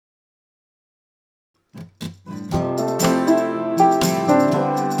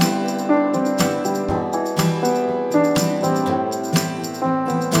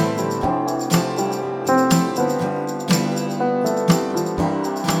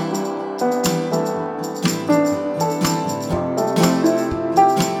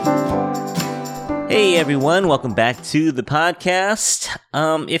everyone, welcome back to the podcast.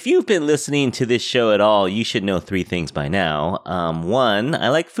 If you've been listening to this show at all, you should know three things by now. One, I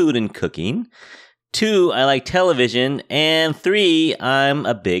like food and cooking. Two, I like television. And three, I'm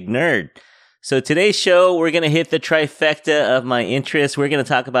a big nerd. So today's show, we're going to hit the trifecta of my interests. We're going to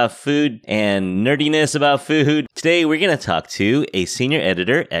talk about food and nerdiness about food. Today, we're going to talk to a senior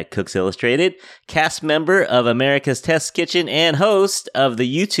editor at Cooks Illustrated, cast member of America's Test Kitchen, and host of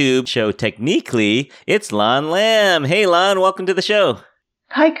the YouTube show Techniquely. It's Lan Lam. Hey, Lan, welcome to the show.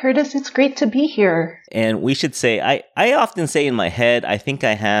 Hi, Curtis. It's great to be here. And we should say, I often say in my head, I think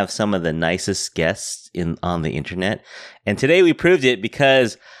I have some of the nicest guests on the internet. And today we proved it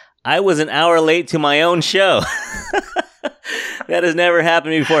because I was an hour late to my own show. That has never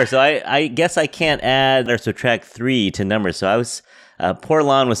happened before. So I guess I can't add or subtract 3 to numbers. So poor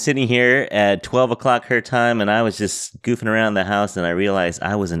Lan was sitting here at 12 o'clock her time, and I was just goofing around the house, and I realized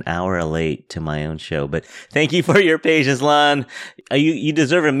I was an hour late to my own show. But thank you for your patience, Lan. You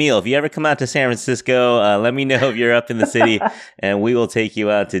deserve a meal. If you ever come out to San Francisco, let me know if you're up in the city, and we will take you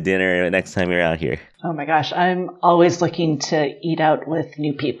out to dinner next time you're out here. Oh my gosh, I'm always looking to eat out with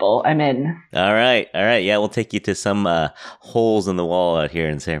new people. I'm in. All right. Yeah, we'll take you to some holes in the wall out here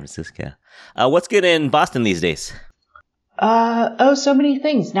in San Francisco. What's good in Boston these days? So many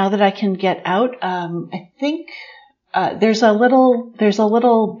things. Now that I can get out, I think there's a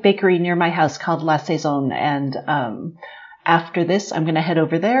little bakery near my house called La Saison, and after this, I'm going to head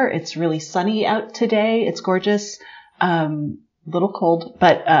over there. It's really sunny out today. It's gorgeous. Little cold,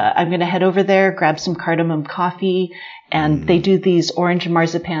 but I'm going to head over there, grab some cardamom coffee, and they do these orange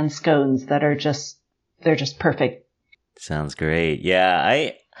marzipan scones that are they're just perfect. Sounds great.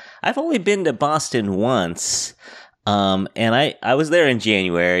 Yeah, I've only been to Boston once, and I was there in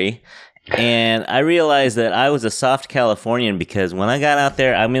January, and I realized that I was a soft Californian because when I got out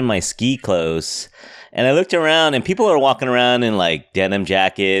there, I'm in my ski clothes. And I looked around, and people are walking around in, like, denim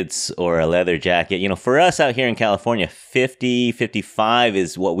jackets or a leather jacket. You know, for us out here in California, 50, 55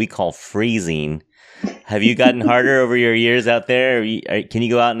 is what we call freezing. Have you gotten harder over your years out there? Can you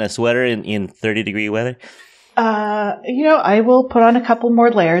go out in a sweater in 30-degree weather? I will put on a couple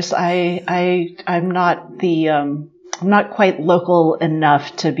more layers. I'm not I'm not quite local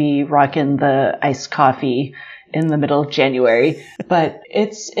enough to be rocking the iced coffee in the middle of January, but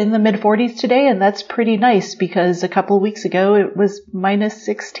it's in the mid 40s today, and that's pretty nice because a couple of weeks ago it was minus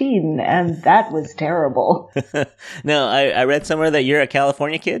 16, and that was terrible. No, I read somewhere that you're a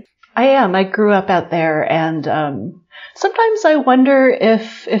California kid? I am. I grew up out there, and sometimes I wonder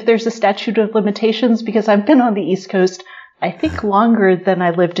if there's a statute of limitations because I've been on the East Coast, I think, longer than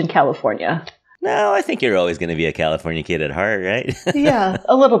I lived in California. No, I think you're always going to be a California kid at heart, right? Yeah,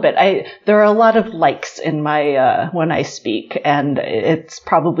 a little bit. There are a lot of likes in my when I speak, and it's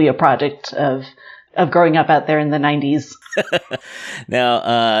probably a product of growing up out there in the 90s.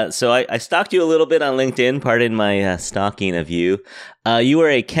 Now, so I stalked you a little bit on LinkedIn. Pardon my stalking of you. You were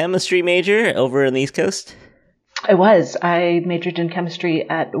a chemistry major over on the East Coast? I was. I majored in chemistry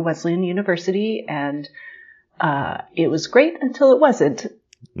at Wesleyan University, and it was great until it wasn't.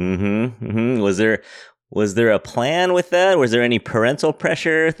 Mm-hmm. Mm-hmm. Was there a plan with that? Was there any parental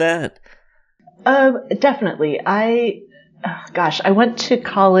pressure with that? Definitely. I went to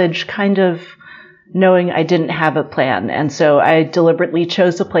college kind of knowing I didn't have a plan. And so I deliberately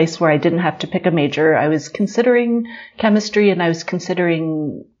chose a place where I didn't have to pick a major. I was considering chemistry and I was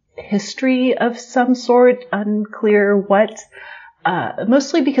considering history of some sort, unclear what,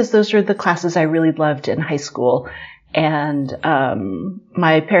 mostly because those are the classes I really loved in high school. And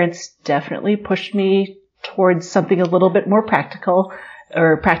my parents definitely pushed me towards something a little bit more practical,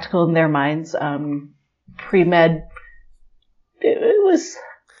 or practical in their minds. Pre-med, it was,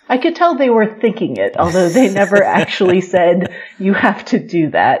 I could tell they were thinking it, although they never actually said, you have to do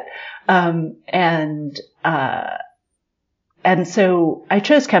that. And so I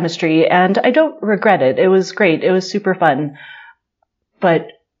chose chemistry, and I don't regret it. It was great. It was super fun. But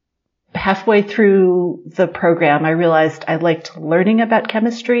halfway through the program, I realized I liked learning about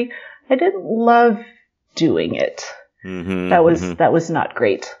chemistry. I didn't love doing it. Mm-hmm, that was not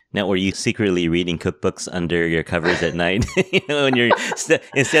great. Now, were you secretly reading cookbooks under your covers at night? When you're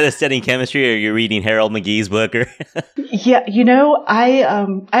instead of studying chemistry, or you're reading Harold McGee's book? Or Yeah,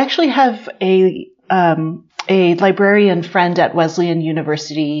 I actually have a librarian friend at Wesleyan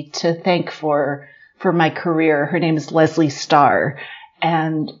University to thank for my career. Her name is Leslie Starr,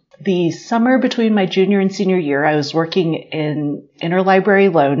 and the summer between my junior and senior year, I was working in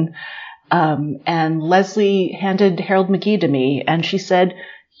interlibrary loan, and Leslie handed Harold McGee to me, and she said,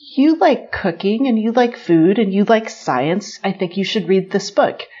 "You like cooking, and you like food, and you like science. I think you should read this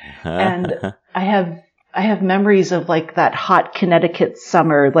book." And I have I have memories of like that hot Connecticut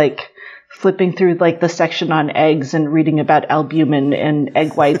summer, like flipping through like the section on eggs and reading about albumin and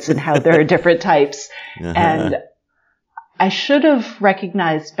egg whites and how there are different types. Uh-huh. And I should have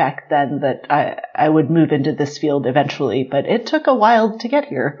recognized back then that I would move into this field eventually, but it took a while to get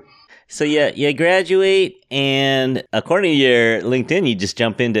here. So you graduate, and according to your LinkedIn, you just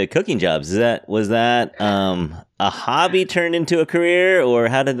jump into cooking jobs. Was that a hobby turned into a career, or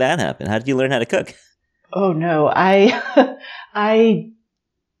how did that happen? How did you learn how to cook? Oh no, I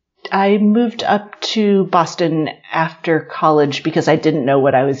moved up to Boston after college because I didn't know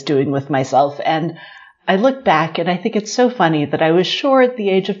what I was doing with myself, and I look back and I think it's so funny that I was sure at the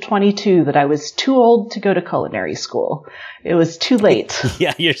age of 22 that I was too old to go to culinary school. It was too late.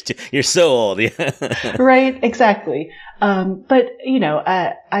 Yeah, you're so old. Yeah. Right, exactly. But you know,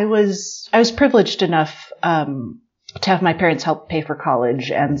 I was privileged enough to have my parents help pay for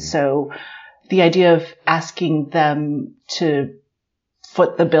college, and so the idea of asking them to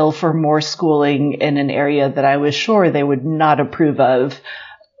foot the bill for more schooling in an area that I was sure they would not approve of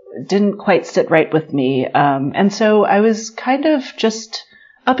didn't quite sit right with me. And so I was kind of just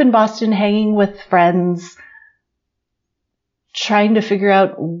up in Boston hanging with friends, trying to figure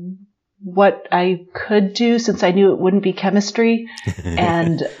out what I could do since I knew it wouldn't be chemistry.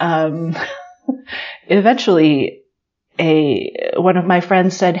 And eventually one of my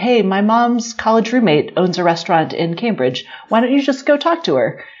friends said, "Hey, my mom's college roommate owns a restaurant in Cambridge. Why don't you just go talk to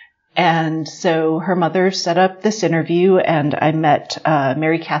her?" And so her mother set up this interview, and I met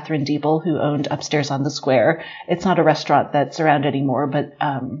Mary Catherine Diebel, who owned Upstairs on the Square. It's not a restaurant that's around anymore, but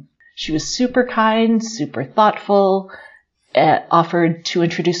she was super kind, super thoughtful, offered to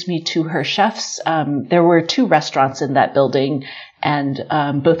introduce me to her chefs. There were 2 restaurants in that building, and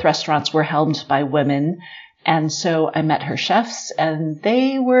both restaurants were helmed by women. And so I met her chefs, and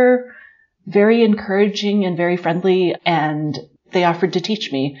they were very encouraging and very friendly, and they offered to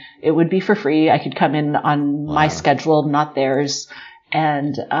teach me. It would be for free. I could come in on my schedule, not theirs.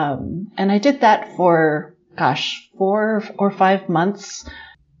 And I did that for, 4 or 5 months.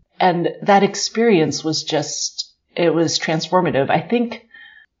 And that experience was it was transformative. I think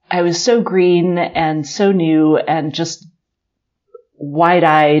I was so green and so new and just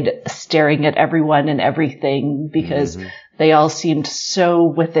wide-eyed staring at everyone and everything because they all seemed so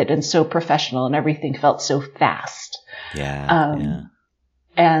with it and so professional, and everything felt so fast. Yeah.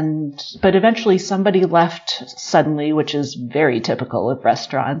 But eventually somebody left suddenly, which is very typical of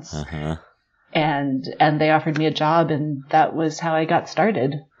restaurants. Uh-huh. And they offered me a job, and that was how I got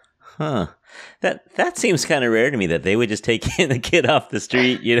started. Huh. That seems kind of rare to me that they would just take in a kid off the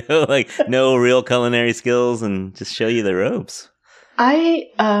street, like no real culinary skills and just show you the ropes. I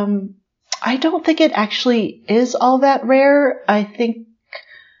don't think it actually is all that rare. I think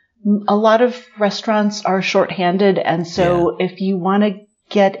a lot of restaurants are shorthanded, and so if you want to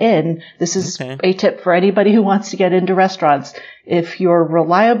get in, this is a tip for anybody who wants to get into restaurants. If you're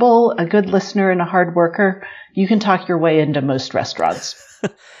reliable, a good listener, and a hard worker, you can talk your way into most restaurants.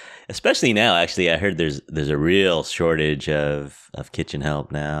 Especially now, actually, I heard there's a real shortage of kitchen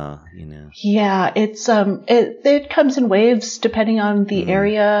help now. Yeah, it's it comes in waves depending on the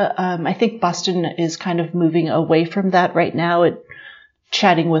area. I think Boston is kind of moving away from that right now.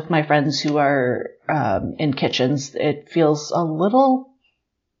 Chatting with my friends who are in kitchens, it feels a little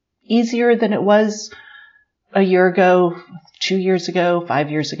easier than it was a year ago, 2 years ago,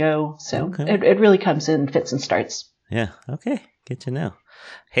 5 years ago. So it really comes in fits and starts. Yeah. Okay. Good to know.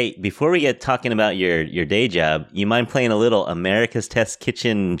 Hey, before we get talking about your day job, you mind playing a little America's Test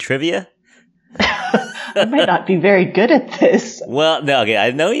Kitchen trivia? I might not be very good at this. Well, no, okay.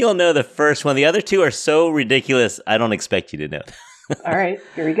 I know you'll know the first one. The other 2 are so ridiculous, I don't expect you to know. All right,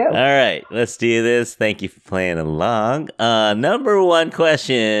 here we go. All right, let's do this. Thank you for playing along. Number 1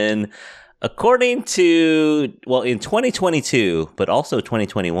 question. According to, in 2022, but also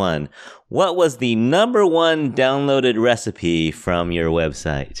 2021, what was the number 1 downloaded recipe from your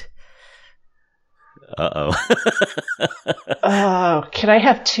website? Uh-oh. Oh, can I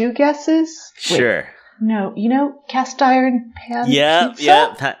have 2 guesses? Sure. Wait, no, cast iron pan pizza?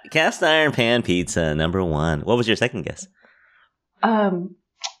 Yeah, cast iron pan pizza, number 1. What was your second guess?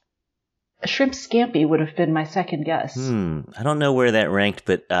 Shrimp scampi would have been my second guess. I don't know where that ranked,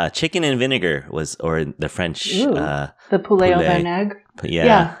 but chicken and vinegar was, or the French. The poulet au vinaigre.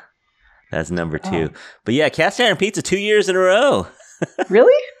 Yeah. That's number 2. Oh. But yeah, cast iron pizza 2 years in a row.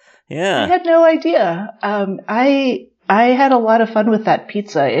 Really? Yeah. I had no idea. I had a lot of fun with that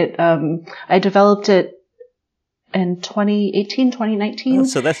pizza. I developed it in 2018, 2019. Oh,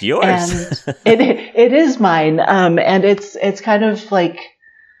 so that's yours. And it is mine. And it's kind of like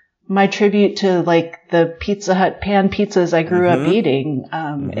my tribute to like the Pizza Hut pan pizzas I grew up eating.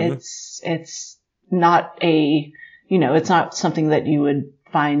 It's not it's not something that you would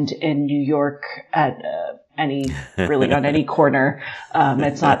find in New York at on any corner.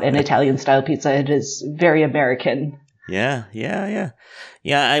 It's not an Italian style pizza. It is very American. Yeah.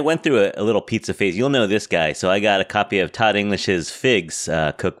 I went through a little pizza phase. You'll know this guy. So I got a copy of Todd English's Figs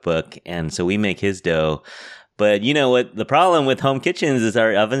cookbook, and so we make his dough. But you know what? The problem with home kitchens is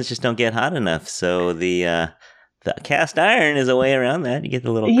our ovens just don't get hot enough. So the cast iron is a way around that. You get the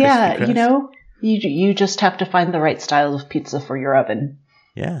little crispy crust. You just have to find the right style of pizza for your oven.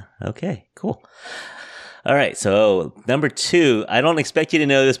 Yeah. Okay. Cool. All right. So number 2, I don't expect you to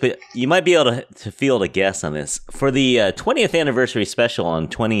know this, but you might be able to field a guess on this. For the 20th anniversary special on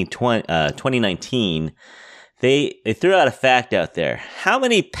 2019, they threw out a fact out there. How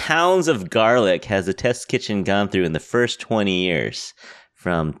many pounds of garlic has the test kitchen gone through in the first 20 years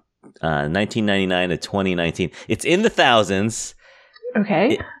from 1999 to 2019? It's in the thousands.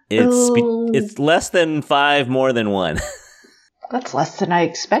 Okay. It's less than 5 more than 1. That's less than I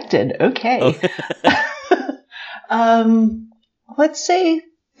expected. Okay. Let's say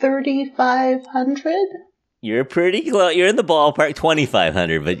 3,500. You're pretty close. You're in the ballpark,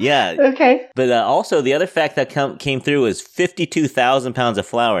 2,500. But yeah. Okay. But also, the other fact that came through is 52,000 pounds of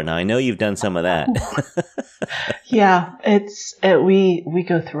flour. Now, I know you've done some of that. Yeah, we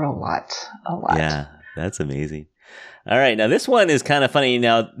go through a lot. Yeah, that's amazing. All right, now this one is kind of funny.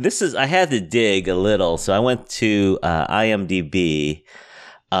 Now, I had to dig a little, so I went to IMDb.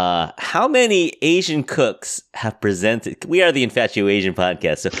 How many Asian cooks have presented? We are the Infatuasian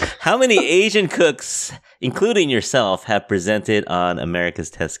podcast. So how many Asian cooks, including yourself, have presented on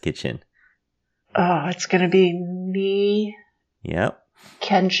America's Test Kitchen? Oh, it's going to be me. Yep.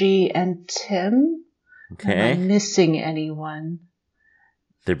 Kenji and Tim. Okay. Am I missing anyone?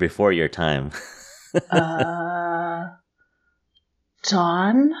 They're before your time.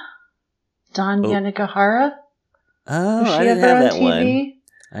 Dawn Yanagihara. Oh, I didn't have that one.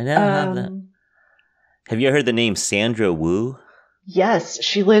 I don't have that. Have you ever heard the name Sandra Wu? Yes,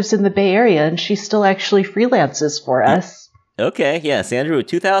 she lives in the Bay Area, and she still actually freelances for us. Okay, yeah, Sandra Wu,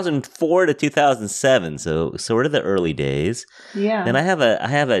 2004 to 2007, so sort of the early days. Yeah. Then I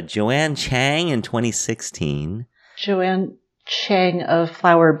have a Joanne Chang in 2016. Joanne Chang of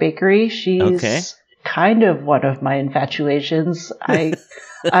Flower Bakery. She's kind of one of my infatuations. There's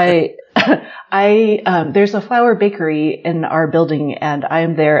a flower bakery in our building, and I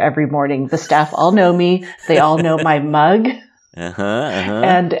am there every morning. The staff all know me. They all know my mug.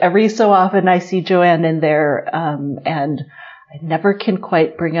 And every so often I see Joanne in there, and I never can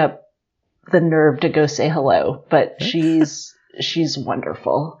quite bring up the nerve to go say hello, but she's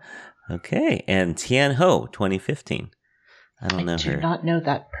wonderful. Okay. And Tian Ho, 2015. I don't know her. I do not know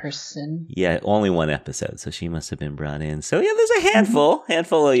that person. Yeah, only one episode, so she must have been brought in. So yeah, there's a handful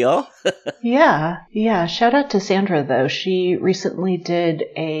of y'all. Yeah. Shout out to Sandra though. She recently did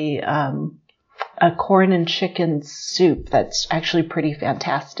a corn and chicken soup that's actually pretty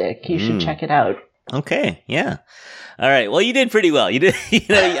fantastic. You should check it out. Okay, yeah. All right. Well, you did pretty well. You did.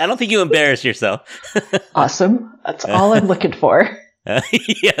 I don't think you embarrassed yourself. Awesome. That's all I'm looking for.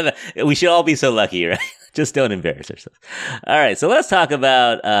 Yeah, we should all be so lucky, right? Just don't embarrass ourselves. All right, so let's talk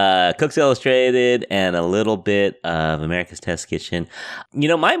about Cooks Illustrated and a little bit of America's Test Kitchen. You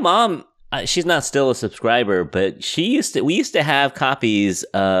know, my mom, she's not still a subscriber, but we used to have copies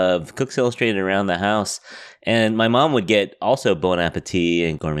of Cooks Illustrated around the house, and my mom would get also Bon Appetit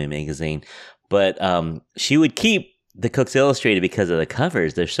and Gourmet Magazine, but she would keep the Cooks Illustrated because of the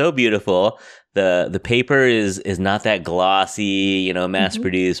covers. They're so beautiful. The paper is not that glossy,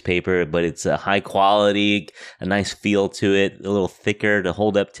 mass-produced paper, but it's a high quality, a nice feel to it, a little thicker to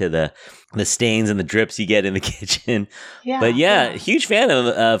hold up to the stains and the drips you get in the kitchen. Yeah, but huge fan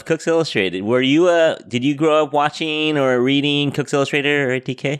of Cooks Illustrated. Were you did you grow up watching or reading Cooks Illustrated or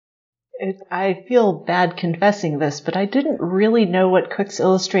TK? I feel bad confessing this, but I didn't really know what Cooks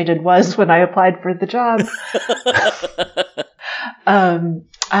Illustrated was when I applied for the job.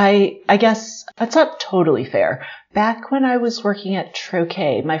 I guess that's not totally fair. Back when I was working at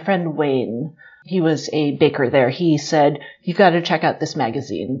Troquet, my friend Wayne, he was a baker there. He said, "You've got to check out this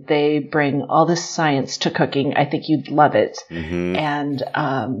magazine. They bring all this science to cooking. I think you'd love it." Mm-hmm. And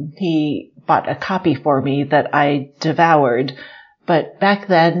he bought a copy for me that I devoured. But back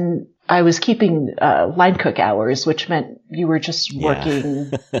then, I was keeping line cook hours, which meant you were just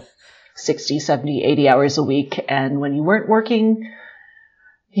working 60, 70, 80 hours a week. And when you weren't working,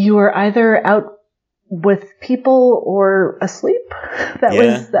 you were either out with people or asleep.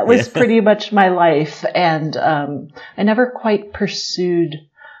 That was pretty much my life. And I never quite pursued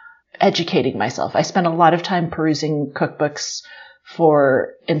educating myself. I spent a lot of time perusing cookbooks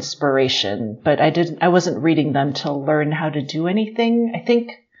for inspiration, but I wasn't reading them to learn how to do anything. I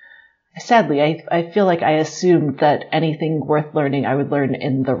think, sadly, I feel like I assumed that anything worth learning I would learn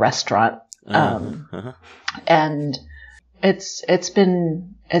in the restaurant. And it's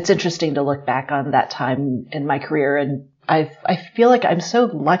interesting to look back on that time in my career, and I feel like I'm so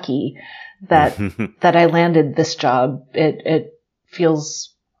lucky that that I landed this job.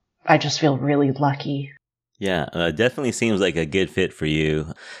 I just feel really lucky. Yeah, definitely seems like a good fit for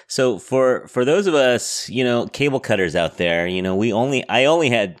you. So for those of us, cable cutters out there, I only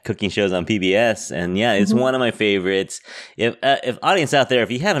had cooking shows on PBS, and yeah, it's one of my favorites. If audience out there, if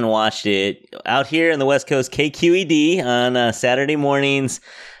you haven't watched it, out here in the West Coast, KQED on Saturday mornings,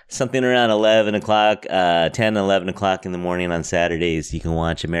 something around 11 o'clock, 10, 11 o'clock in the morning on Saturdays, you can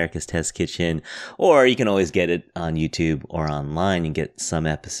watch America's Test Kitchen, or you can always get it on YouTube or online and get some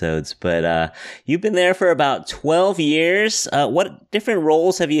episodes. But you've been there for about 12 years. What different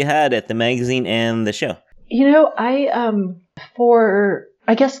roles have you had at the magazine and the show? I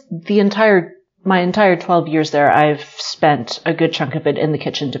guess my entire 12 years there, I've spent a good chunk of it in the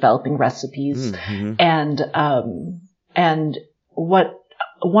kitchen developing recipes. And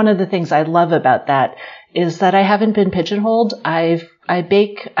one of the things I love about that is that I haven't been pigeonholed. I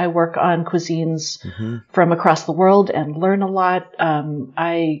bake, I work on cuisines from across the world and learn a lot.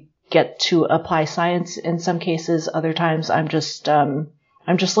 I get to apply science in some cases. Other times I'm just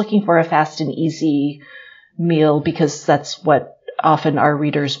looking for a fast and easy meal because that's what often our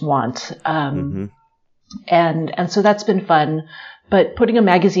readers want. And so that's been fun. But putting a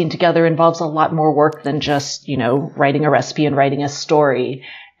magazine together involves a lot more work than just, writing a recipe and writing a story.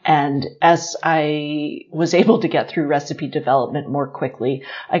 And as I was able to get through recipe development more quickly,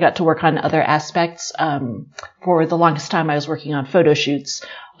 I got to work on other aspects. For the longest time, I was working on photo shoots.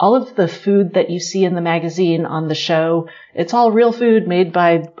 All of the food that you see in the magazine, on the show, it's all real food made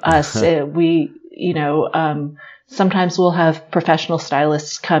by us. Sometimes we'll have professional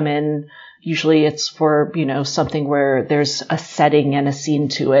stylists come in. Usually it's for, something where there's a setting and a scene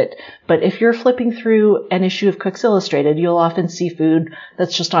to it. But if you're flipping through an issue of Cooks Illustrated, you'll often see food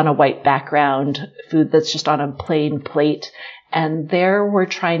that's just on a white background, food that's just on a plain plate. And there we're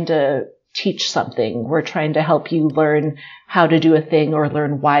trying to teach something. We're trying to help you learn how to do a thing or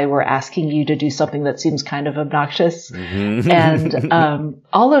learn why we're asking you to do something that seems kind of obnoxious. And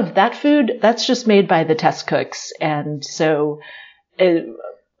all of that food, that's just made by the test cooks. And so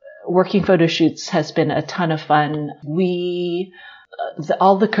working photo shoots has been a ton of fun.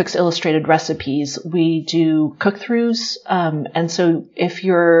 All the Cooks Illustrated recipes, we do cook-throughs. And so if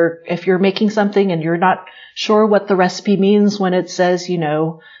you're making something and you're not sure what the recipe means when it says,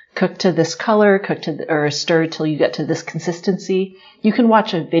 cook to this color, or stir till you get to this consistency, you can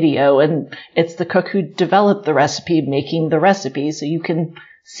watch a video, and it's the cook who developed the recipe making the recipe, so you can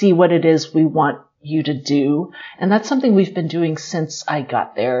see what it is we want you to do. And that's something we've been doing since I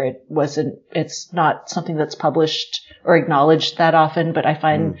got there. It's not something that's published or acknowledged that often, but I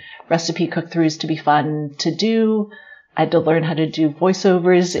find recipe cook-throughs to be fun to do. I had to learn how to do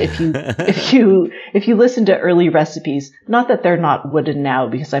voiceovers. If you listen to early recipes, not that they're not wooden now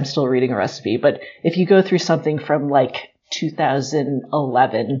because I'm still reading a recipe, but if you go through something from like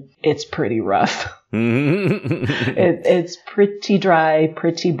 2011, it's pretty rough. It's pretty dry,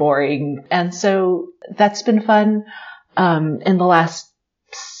 pretty boring. And so that's been fun. In the last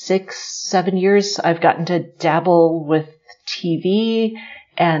 6-7 years, I've gotten to dabble with TV,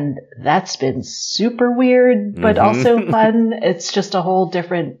 and that's been super weird, but also fun. It's just a whole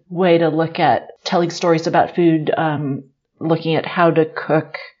different way to look at telling stories about food, looking at how to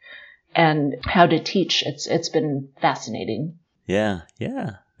cook and how to teach. It's been fascinating. Yeah.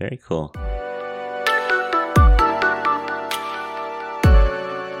 Very cool.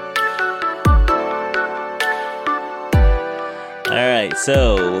 All right,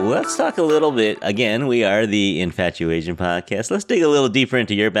 so let's talk a little bit. Again, we are the Infatuasian Podcast. Let's dig a little deeper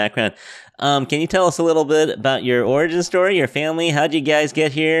into your background. Can you tell us a little bit about your origin story, your family? How'd you guys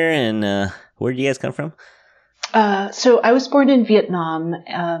get here, and where did you guys come from? So I was born in Vietnam,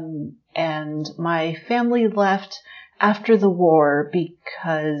 and my family left after the war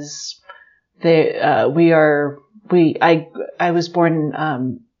because I was born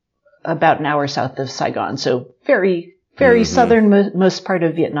about an hour south of Saigon, so very southern most part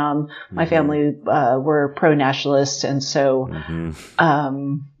of Vietnam. My family were pro-nationalists, and so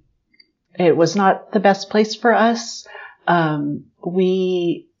it was not the best place for us.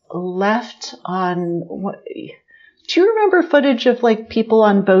 We left on do you remember footage of like people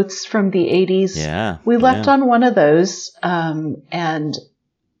on boats from the 80s? Yeah. We left on one of those, and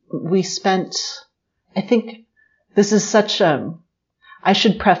we spent, I think this is such I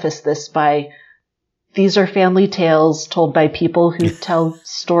should preface this by, these are family tales told by people who tell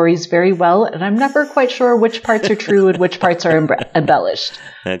stories very well, and I'm never quite sure which parts are true and which parts are embellished.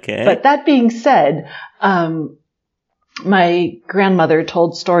 Okay. But that being said, my grandmother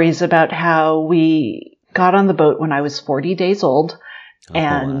told stories about how we got on the boat when I was 40 days old,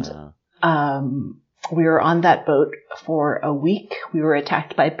 and wow. We were on that boat for a week. We were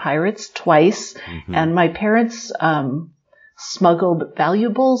attacked by pirates twice, and my parents smuggled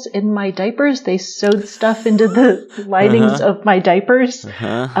valuables in my diapers. They sewed stuff into the linings of my diapers.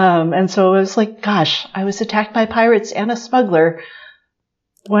 And so I was like, gosh, I was attacked by pirates and a smuggler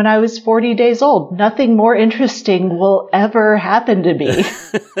when I was 40 days old. Nothing more interesting will ever happen to me.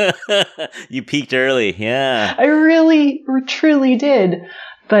 You peaked early. Yeah. I really, truly did.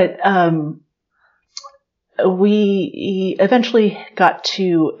 But we eventually got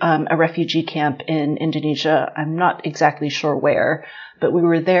to a refugee camp in Indonesia. I'm not exactly sure where, but we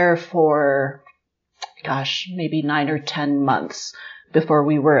were there for, maybe 9 or 10 months before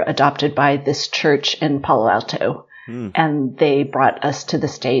we were adopted by this church in Palo Alto. And they brought us to the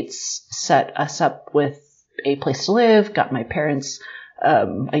States, set us up with a place to live, got my parents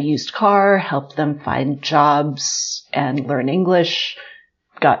a used car, helped them find jobs and learn English,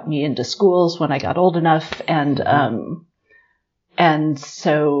 got me into schools when I got old enough. And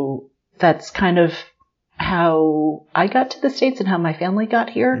so that's kind of how I got to the States and how my family got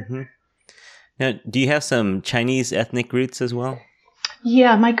here. Now, do you have some Chinese ethnic roots as well?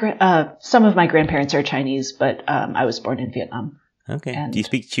 Yeah, some of my grandparents are Chinese, but I was born in Vietnam. Okay. And, do you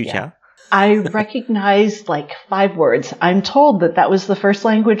speak Chu Chow? I recognize like 5 words. I'm told that was the first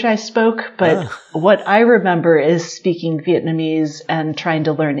language I spoke, but what I remember is speaking Vietnamese and trying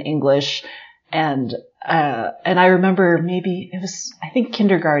to learn English. And I remember maybe it was, I think,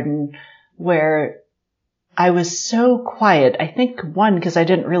 kindergarten, where I was so quiet. I think 1, because I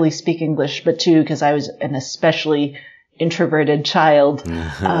didn't really speak English, but 2, because I was an especially introverted child.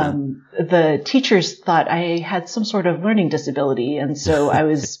 The teachers thought I had some sort of learning disability. And so I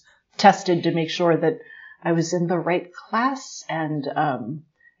was tested to make sure that I was in the right class. And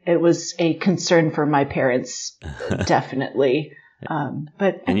it was a concern for my parents, definitely.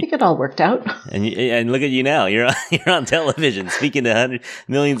 But I think it all worked out. And look at you now. You're on television speaking to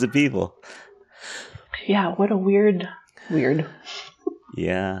millions of people. Yeah, what a weird.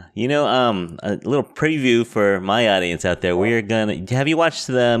 Yeah. A little preview for my audience out there. Have you watched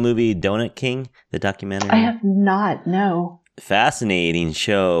the movie Donut King, the documentary? I have not, no. Fascinating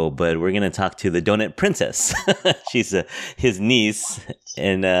show, but we're going to talk to the Donut Princess. She's his niece,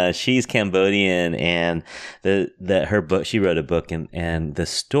 and she's Cambodian, and her book, she wrote a book, and the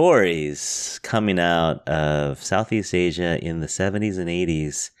stories coming out of Southeast Asia in the 70s and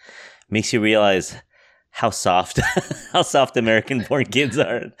 80s makes you realize how soft American born kids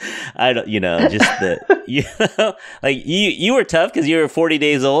are. Like you were tough because you were 40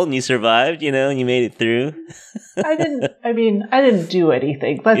 days old and you survived, and you made it through. I didn't do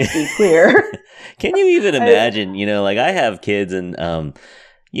anything. Let's be clear. Can you even imagine, like I have kids and,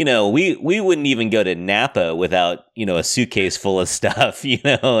 we wouldn't even go to Napa without, a suitcase full of stuff,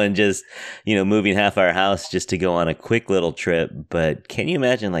 and just, moving half our house just to go on a quick little trip. But can you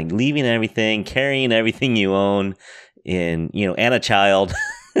imagine like leaving everything, carrying everything you own and a child?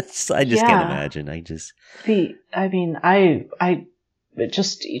 I just can't imagine. I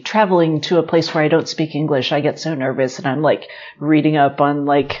just traveling to a place where I don't speak English, I get so nervous and I'm like reading up on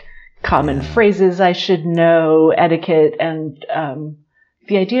like common phrases I should know, etiquette, and,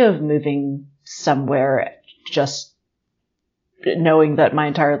 the idea of moving somewhere, just knowing that my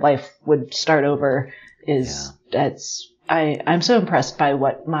entire life would start over I'm so impressed by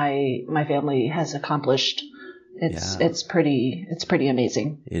what my family has accomplished. It's pretty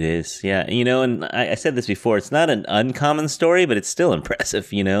amazing. It is. Yeah. And I said this before, it's not an uncommon story, but it's still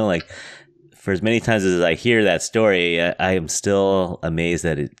impressive, like for as many times as I hear that story, I am still amazed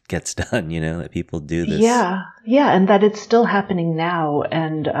that it gets done, that people do this. Yeah. Yeah. And that it's still happening now,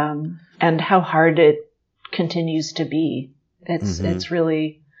 and how hard it continues to be. It's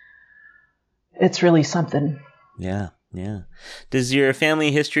really something. Yeah. Yeah. Does your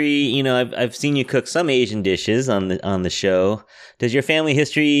family history, I've seen you cook some Asian dishes on the show. Does your family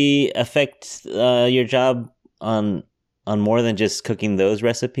history affect your job on more than just cooking those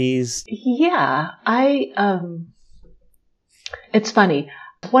recipes? Yeah, it's funny.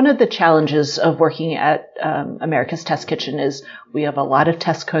 One of the challenges of working at America's Test Kitchen is we have a lot of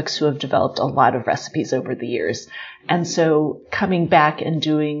test cooks who have developed a lot of recipes over the years. And so coming back and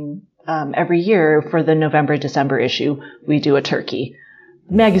doing every year for the November-December issue, we do a turkey.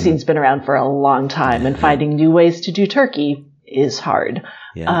 magazine's been around for a long time, and finding new ways to do turkey is hard.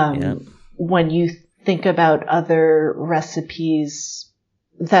 When you think about other recipes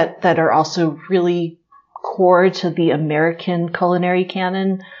that are also really core to the American culinary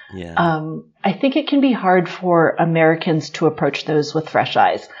canon, I think it can be hard for Americans to approach those with fresh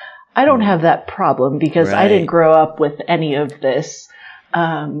eyes. I don't have that problem because I didn't grow up with any of this.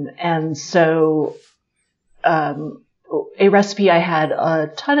 And so a recipe I had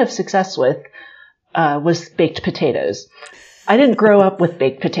a ton of success with was baked potatoes. I didn't grow up with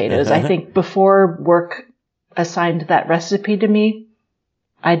baked potatoes. I think before work assigned that recipe to me,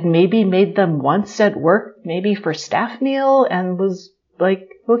 I'd maybe made them once at work, maybe for staff meal, and was like,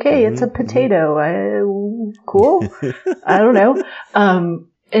 okay, it's a potato. Cool. I don't know.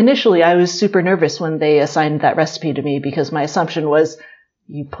 Initially, I was super nervous when they assigned that recipe to me because my assumption was,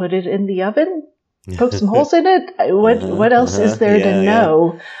 you put it in the oven, poke some holes in it. What else is there to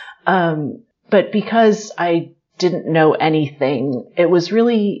know? But because I didn't know anything, it was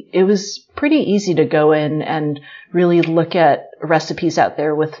pretty easy to go in and really look at recipes out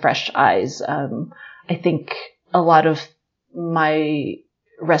there with fresh eyes. I think a lot of my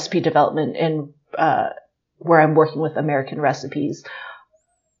recipe development in where I'm working with American recipes,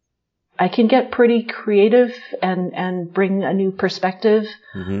 I can get pretty creative and bring a new perspective.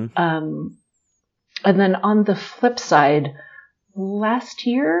 And then on the flip side, last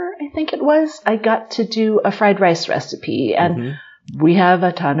year, I think it was, I got to do a fried rice recipe, and we have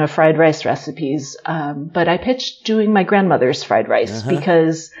a ton of fried rice recipes. But I pitched doing my grandmother's fried rice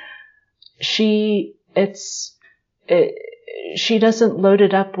because she doesn't load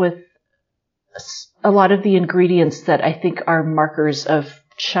it up with a lot of the ingredients that I think are markers of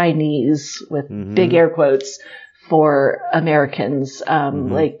Chinese, with big air quotes, for Americans.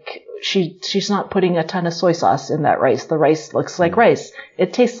 Like she's not putting a ton of soy sauce in that rice. The rice looks like rice.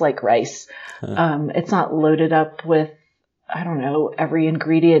 It tastes like rice. It's not loaded up with, I don't know, every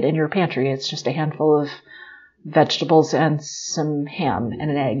ingredient in your pantry. It's just a handful of vegetables and some ham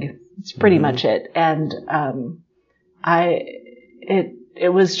and an egg. It's pretty much it. And it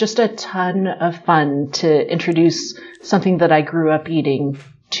was just a ton of fun to introduce something that I grew up eating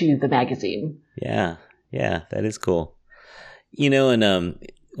to the magazine. Yeah, that is cool. And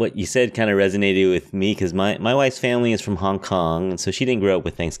what you said kind of resonated with me because my wife's family is from Hong Kong, and so she didn't grow up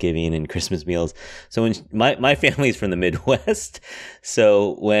with Thanksgiving and Christmas meals. So when my family is from the Midwest,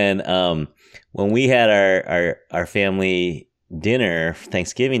 so when we had our family dinner,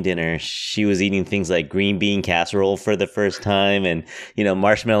 Thanksgiving dinner, she was eating things like green bean casserole for the first time, and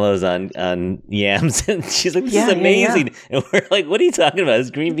marshmallows on yams, and she's like, "This is amazing!" And we're like, "What are you talking about?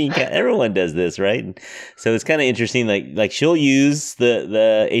 It's green bean. Everyone does this, right?" And so it's kind of interesting. Like she'll use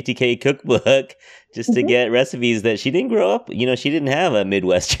the ATK cookbook just to get recipes that she didn't grow up. She didn't have a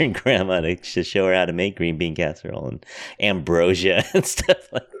Midwestern grandma to show her how to make green bean casserole and ambrosia and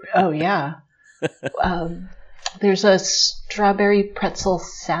stuff like that. Oh yeah. There's a strawberry pretzel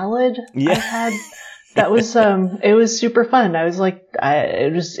salad I had. That was, it was super fun. I was like,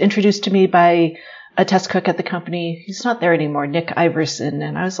 it was introduced to me by a test cook at the company. He's not there anymore, Nick Iverson.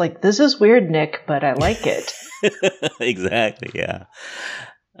 And I was like, this is weird, Nick, but I like it. Exactly. Yeah.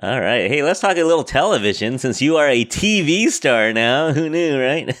 All right. Hey, let's talk a little television since you are a TV star now. Who knew,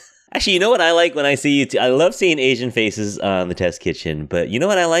 right? Actually, you know what I like when I see you? I love seeing Asian faces on the test kitchen, but you know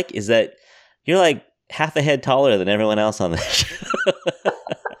what I like is that you're like half a head taller than everyone else on the show.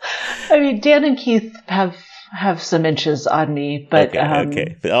 I mean, Dan and Keith have some inches on me, but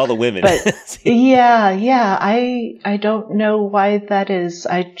okay. But all the women. But yeah. I don't know why that is.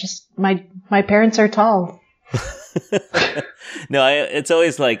 I just my parents are tall. No, it's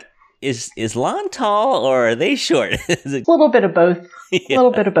always like, is Lan tall or are they short? A little bit of both. A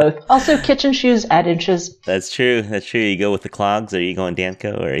little bit of both. Also, kitchen shoes add inches. That's true. You go with the clogs, or are you going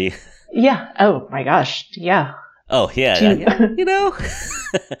Danco, or are you? Yeah. Oh my gosh. Yeah. Oh yeah.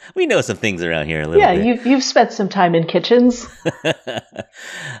 We know some things around here a little bit. Yeah, you've spent some time in kitchens. All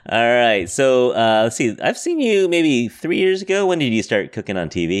right. So let's see. I've seen you maybe 3 years ago. When did you start cooking on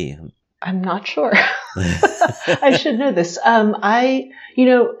TV? I'm not sure. I should know this.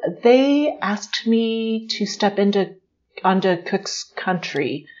 They asked me to step onto Cook's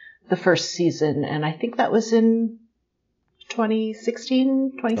Country the first season, and I think that was in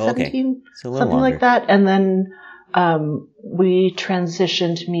 2016, 2017, okay. So something longer. like that. And then we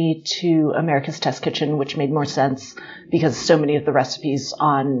transitioned me to America's Test Kitchen, which made more sense because so many of the recipes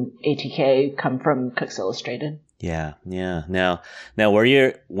on ATK come from Cooks Illustrated. Yeah. Now,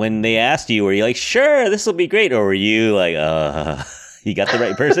 when they asked you, were you like, sure, this will be great? Or were you like, you got the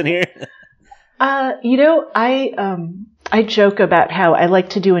right person here? I joke about how I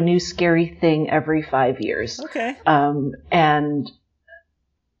like to do a new scary thing every 5 years. Okay. And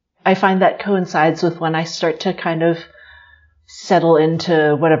I find that coincides with when I start to kind of settle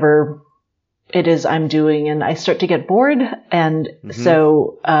into whatever it is I'm doing, and I start to get bored. And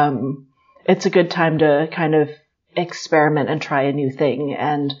so it's a good time to kind of experiment and try a new thing.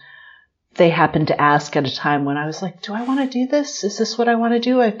 And they happened to ask at a time when I was like, do I want to do this? Is this what I want to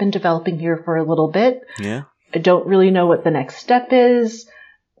do? I've been developing here for a little bit. Yeah. I don't really know what the next step is.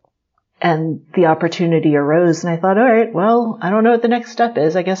 And the opportunity arose, and I thought, all right, well, I don't know what the next step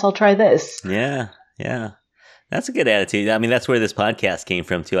is. I guess I'll try this. Yeah. Yeah. That's a good attitude. I mean, that's where this podcast came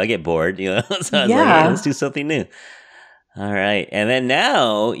from too. I get bored, so I was like, hey, let's do something new. All right. And then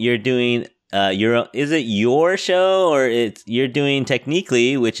now you're doing is it your show, or you're doing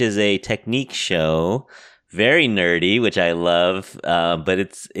Techniquely, which is a technique show, very nerdy, which I love.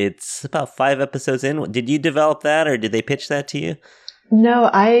 But it's about 5 episodes in. Did you develop that, or did they pitch that to you? No,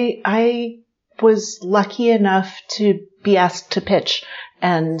 I was lucky enough to be asked to pitch.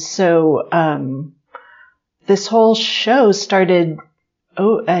 And so, this whole show started,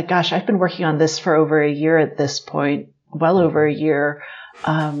 I've been working on this for over a year at this point, well over a year.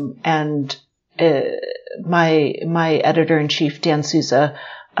 And my editor-in-chief, Dan Souza,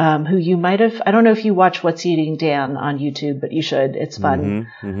 who you might have, I don't know if you watch What's Eating Dan on YouTube, but you should. It's fun.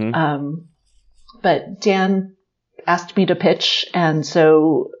 But Dan asked me to pitch, and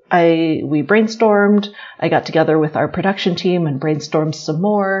so we brainstormed. I got together with our production team and brainstormed some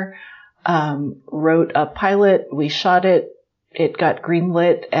more. Wrote a pilot, we shot it, it got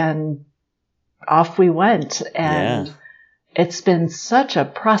greenlit, and off we went. And it's been such a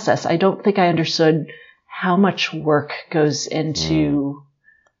process. I don't think I understood how much work goes into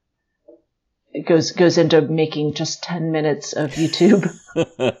goes into making just 10 minutes of YouTube.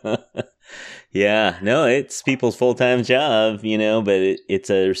 Yeah, no, it's people's full-time job, but it's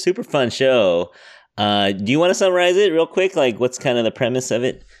a super fun show. Do you want to summarize it real quick? Like, what's kind of the premise of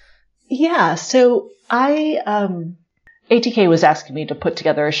it? Yeah, so ATK was asking me to put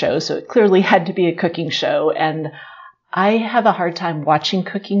together a show, so it clearly had to be a cooking show. And I have a hard time watching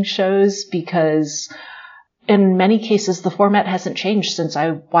cooking shows because in many cases, the format hasn't changed since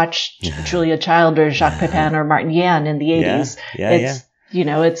I watched Julia Child or Jacques Pepin or Martin Yan in the 80s.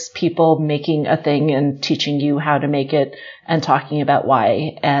 It's people making a thing and teaching you how to make it and talking about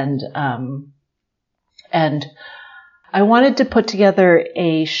why. And I wanted to put together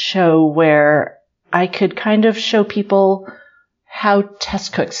a show where I could kind of show people how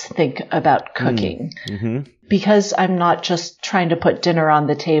test cooks think about cooking. Because I'm not just trying to put dinner on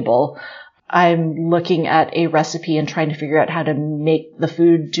the table. I'm looking at a recipe and trying to figure out how to make the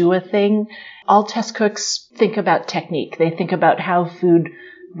food do a thing. All test cooks think about technique. They think about how food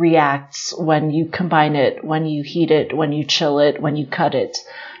reacts when you combine it, when you heat it, when you chill it, when you cut it.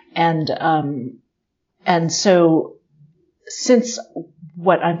 And so since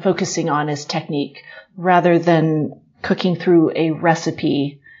what I'm focusing on is technique, rather than cooking through a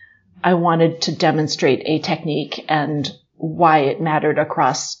recipe, I wanted to demonstrate a technique and why it mattered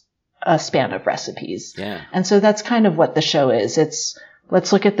across a span of recipes. Yeah. And so that's kind of what the show is. It's,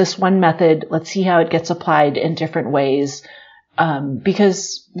 let's look at this one method. Let's see how it gets applied in different ways.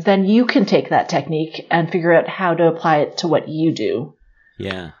 Because then you can take that technique and figure out how to apply it to what you do.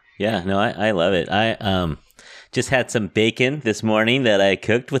 Yeah. Yeah. No, I love it. I just had some bacon this morning that I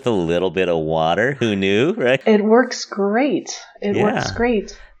cooked with a little bit of water. Who knew, right? It works great. It works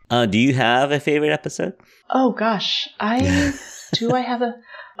great. Do you have a favorite episode? Oh gosh. Do I have a,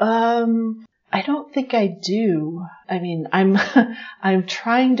 I don't think I do. I mean, I'm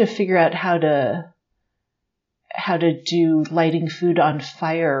trying to figure out how to do lighting food on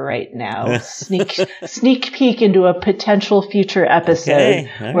fire right now. Sneak peek into a potential future episode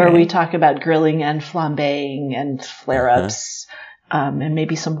where we talk about grilling and flambeing and flare-ups, and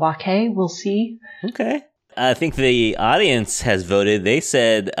maybe some wok. We'll see. Okay. I think the audience has voted. They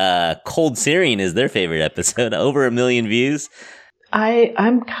said cold searing is their favorite episode. Over 1 million views.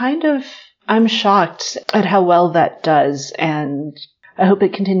 I'm shocked at how well that does, and I hope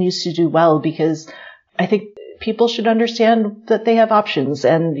it continues to do well, because I think people should understand that they have options,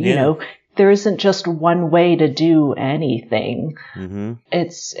 and you know, there isn't just one way to do anything. Mm-hmm.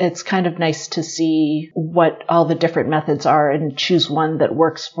 It's kind of nice to see what all the different methods are and choose one that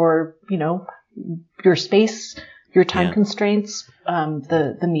works for, you know, your space, your time constraints,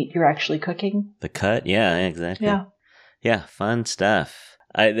 the meat you're actually cooking. The cut, exactly. Yeah, fun stuff.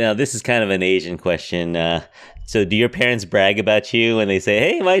 Now, this is kind of an Asian question. So do your parents brag about you when they say,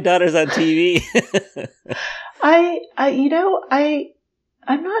 hey, my daughter's on TV? I'm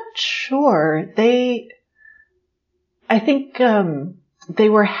not sure. I think they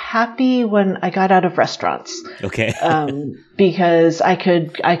were happy when I got out of restaurants. Okay. Because I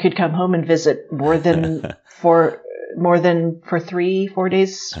could come home and visit more than for 3-4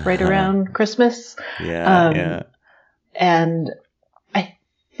 days right around Christmas. Yeah. And I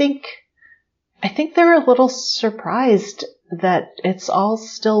think they're a little surprised that it's all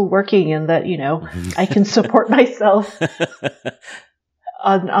still working and that, I can support myself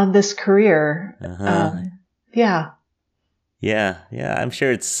on this career. Yeah. Yeah. I'm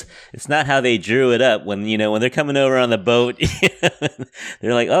sure it's not how they drew it up when they're coming over on the boat.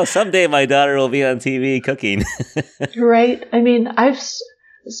 They're like, oh, someday my daughter will be on TV cooking. Right. I mean,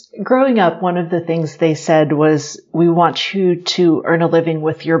 growing up, one of the things they said was, we want you to earn a living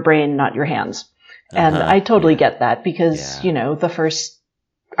with your brain, not your hands. And I totally get that because,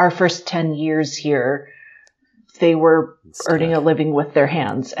 our first 10 years here, they were earning a living with their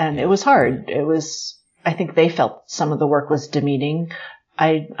hands, and it was hard. I think they felt some of the work was demeaning.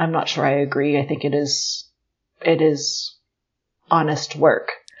 I'm not sure I agree. I think it is honest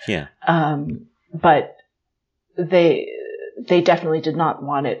work. Yeah. But they definitely did not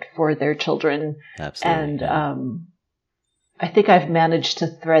want it for their children. Absolutely. And I think I've managed to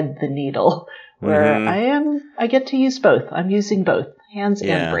thread the needle where I get to use both. I'm using both hands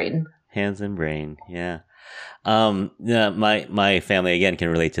and brain. Hands and brain. Yeah. My family again can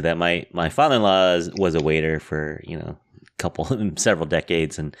relate to that. My father-in-law was a waiter for, several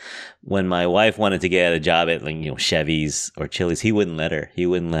decades. And when my wife wanted to get a job at Chevy's or Chili's, he wouldn't let her. He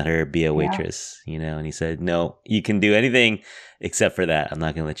wouldn't let her be a waitress, and he said, no, you can do anything except for that. I'm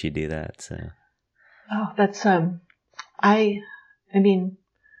not going to let you do that. So. Oh, that's, I mean,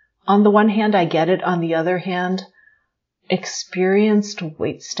 on the one hand, I get it. On the other hand, experienced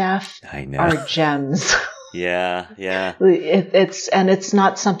waitstaff are gems. Yeah. It's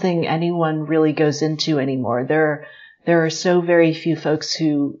not something anyone really goes into anymore. There are so very few folks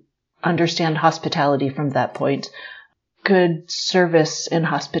who understand hospitality from that point. Good service in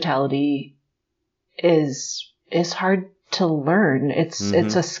hospitality is hard to learn. It's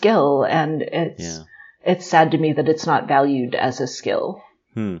a skill, and it's sad to me that it's not valued as a skill.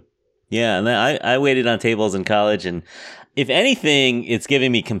 Yeah, and I waited on tables in college, and if anything, it's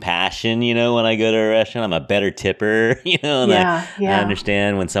giving me compassion, when I go to a restaurant. I'm a better tipper, and I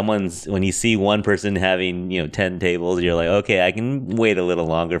understand when you see one person having, 10 tables, you're like, okay, I can wait a little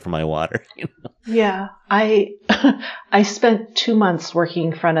longer for my water. Yeah, I spent 2 months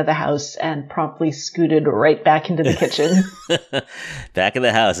working front of the house and promptly scooted right back into the kitchen. Back of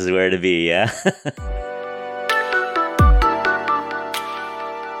the house is where to be, yeah.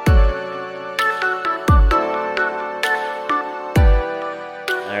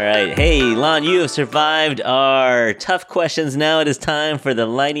 All right. Hey, Lan, you have survived our tough questions. Now it is time for the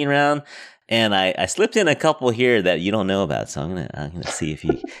lightning round. And I slipped in a couple here that you don't know about, so I'm gonna see if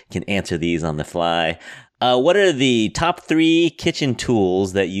you can answer these on the fly. What are the top 3 kitchen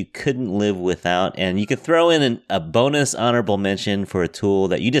tools that you couldn't live without? And you could throw in a bonus honorable mention for a tool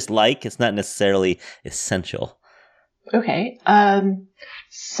that you just like. It's not necessarily essential. Okay.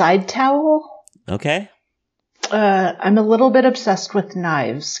 Side towel. Okay. I'm a little bit obsessed with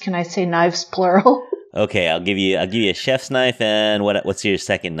knives. Can I say knives plural? Okay, I'll give you a chef's knife, and what's your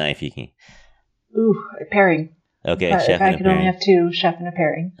second knife you can? Ooh, a paring. Okay, chef and a paring. I could only have 2, chef and a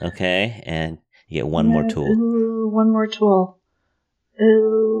paring. Okay, and you get one more tool. Ooh, one more tool.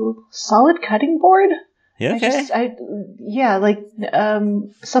 Ooh, solid cutting board? Yeah, okay.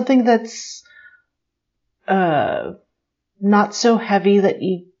 Something that's not so heavy that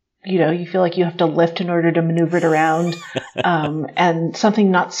you feel like you have to lift in order to maneuver it around, and something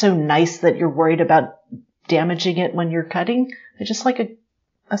not so nice that you're worried about damaging it when you're cutting. I just like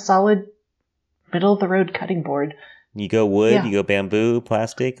a solid middle-of-the-road cutting board. You go wood? You go bamboo,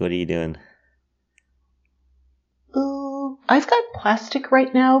 plastic? What are you doing? I've got plastic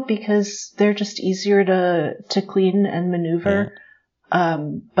right now because they're just easier to clean and maneuver. Yeah.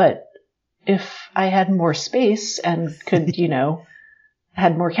 But if I had more space and could,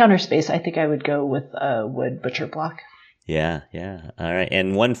 had more counter space, I think I would go with a wood butcher block. Yeah. All right.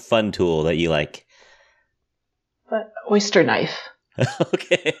 And one fun tool that you like? But oyster knife.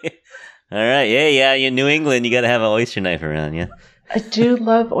 Okay. All right. Yeah. In New England, you got to have an oyster knife around, yeah? I do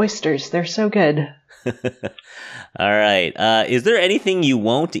love oysters. They're so good. All right. Is there anything you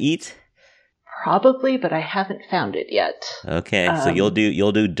won't eat? Probably, but I haven't found it yet. Okay, so you'll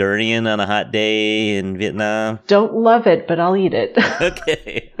do durian on a hot day in Vietnam? Don't love it, but I'll eat it.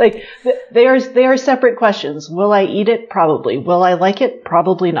 Okay. They are separate questions. Will I eat it? Probably. Will I like it?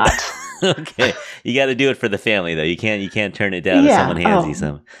 Probably not. Okay. You got to do it for the family though. You can't turn it down if someone hands you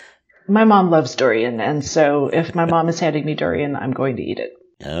some. My mom loves durian, and so if my mom is handing me durian, I'm going to eat it.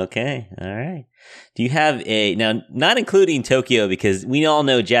 Okay. All right. Do you have now, not including Tokyo, because we all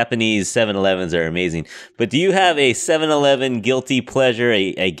know Japanese 7-Elevens are amazing, but do you have a 7-Eleven guilty pleasure,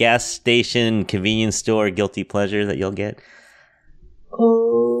 a gas station, convenience store guilty pleasure that you'll get?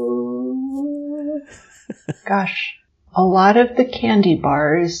 Oh, gosh. A lot of the candy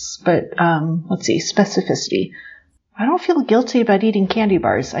bars, but let's see, specificity. I don't feel guilty about eating candy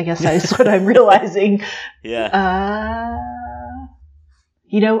bars. I guess that's what I'm realizing. Yeah.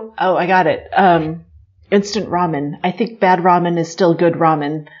 I got it. Instant ramen. I think bad ramen is still good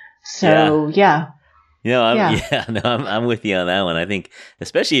ramen. So, yeah. I'm with you on that one. I think,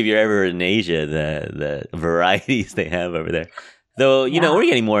 especially if you're ever in Asia, the varieties they have over there. Though, we're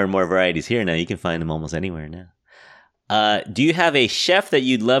getting more and more varieties here now. You can find them almost anywhere now. Do you have a chef that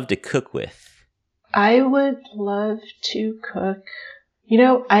you'd love to cook with? I would love to cook.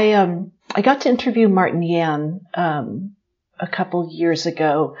 I got to interview Martin Yan a couple years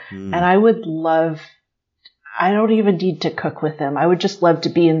ago, and I don't even need to cook with him. I would just love to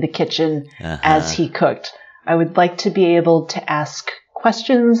be in the kitchen as he cooked. I would like to be able to ask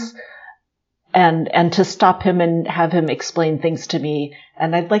questions and to stop him and have him explain things to me.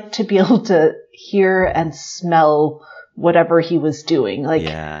 And I'd like to be able to hear and smell whatever he was doing.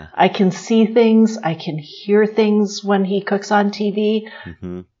 I can see things, I can hear things when he cooks on TV.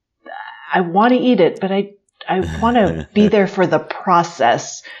 Mm-hmm. I want to eat it, but I want to be there for the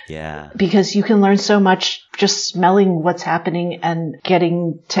process. Yeah. Because you can learn so much just smelling what's happening and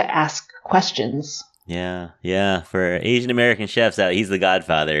getting to ask questions. Yeah. Yeah. For Asian American chefs, he's the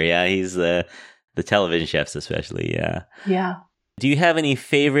godfather. Yeah. He's the television chefs, especially. Yeah. Yeah. Do you have any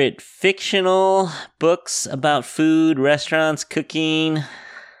favorite fictional books about food, restaurants, cooking,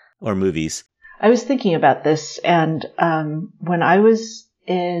 or movies? I was thinking about this, and when I was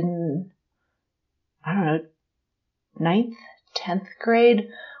in, 9th, 10th grade,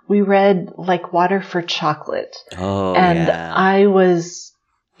 we read Like Water for Chocolate. Oh, and yeah. I was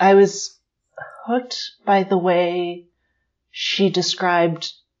hooked by the way she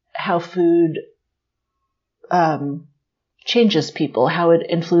described how food changes people, how it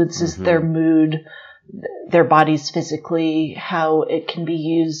influences their mood, their bodies physically, how it can be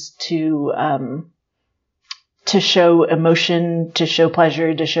used to show emotion, to show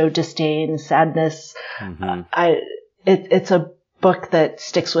pleasure, to show disdain, sadness. Mm-hmm. It's a book that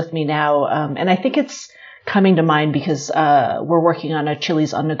sticks with me now. And I think it's coming to mind because we're working on a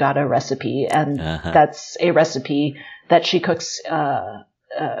chilies en nogada recipe, and that's a recipe that she cooks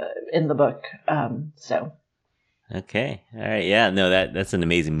in the book. Okay. All right. Yeah. No, that's an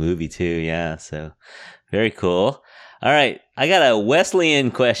amazing movie too. Yeah. So very cool. All right. I got a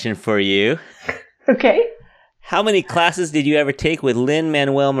Wesleyan question for you. Okay. How many classes did you ever take with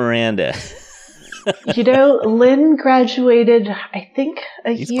Lin-Manuel Miranda? Lin graduated, I think,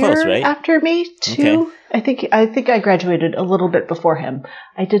 He's year close, right? After me, 2. Okay. I think I graduated a little bit before him.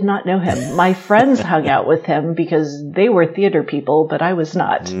 I did not know him. My friends hung out with him because they were theater people, but I was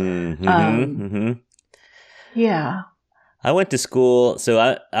not. Yeah. I went to school,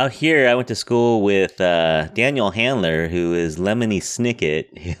 so out here I went to school with Daniel Handler, who is Lemony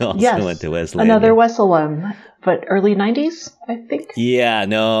Snicket. He also went to Wesleyan. Another Wes alum, but early 90s, I think. Yeah,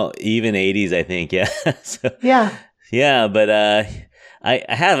 no, even 80s, I think, yeah. Yeah, but I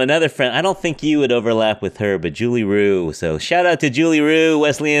have another friend. I don't think you would overlap with her, but Julie Rue. So shout out to Julie Rue,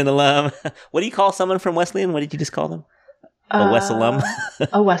 Wesleyan alum. What do you call someone from Wesleyan? What did you just call them? A Wes alum?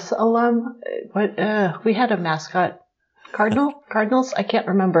 A Wes alum? What? We had a mascot. Cardinals? I can't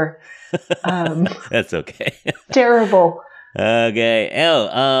remember. That's okay. Terrible. Okay.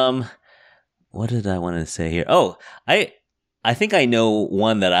 What did I want to say here? Oh, I think I know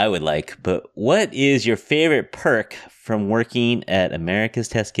one that I would like, but what is your favorite perk from working at America's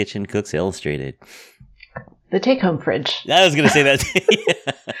Test Kitchen Cooks Illustrated? The take-home fridge. I was going to say that.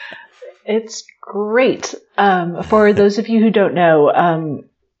 Yeah. It's great. For those of you who don't know,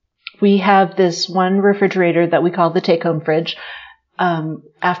 we have this one refrigerator that we call the take-home fridge.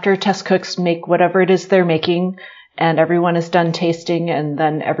 After test cooks make whatever it is they're making, and everyone is done tasting, and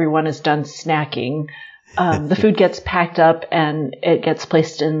then everyone is done snacking, the food gets packed up and it gets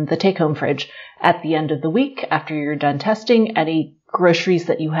placed in the take-home fridge. At the end of the week, after you're done testing, any groceries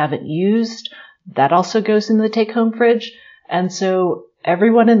that you haven't used, that also goes in the take-home fridge. And so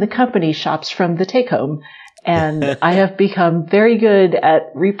everyone in the company shops from the take-home. And I have become very good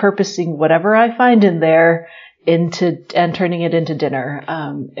at repurposing whatever I find in there and turning it into dinner.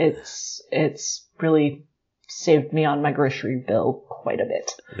 It's really saved me on my grocery bill quite a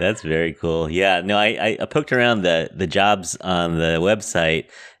bit. That's very cool. Yeah, no, I poked around the jobs on the website,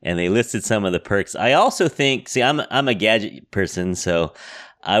 and they listed some of the perks. I also think, see, I'm a gadget person, so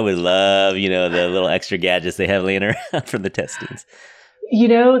I would love, the little extra gadgets they have laying around from the testings.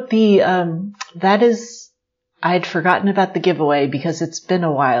 That is, I'd forgotten about the giveaway because it's been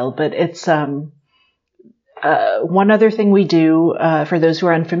a while, but it's one other thing we do for those who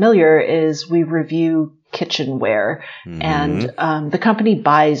are unfamiliar is we review kitchenware, and the company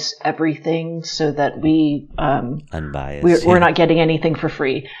buys everything so that unbiased. We're not getting anything for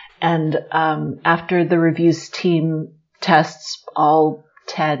free. And after the reviews team tests all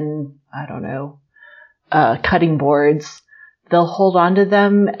 10, cutting boards, they'll hold on to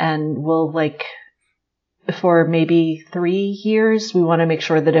them, and we'll for maybe 3 years, we want to make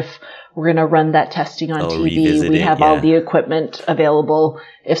sure that if we're going to run that testing on TV, we have all the equipment available.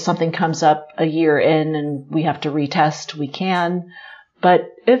 If something comes up a year in and we have to retest, we can. But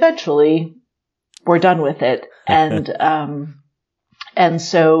eventually, we're done with it. And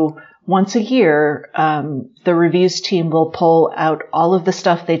so once a year, the reviews team will pull out all of the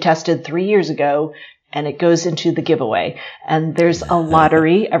stuff they tested 3 years ago, and it goes into the giveaway. And there's a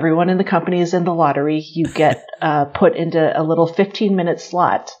lottery. Everyone in the company is in the lottery. You get put into a little 15-minute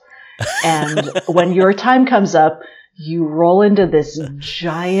slot. And when your time comes up, you roll into this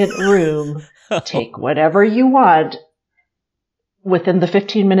giant room, take whatever you want. Within the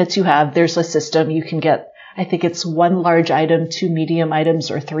 15 minutes you have, there's a system. You can get, I think it's 1 large item, 2 medium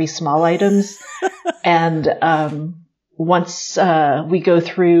items, or 3 small items. And once we go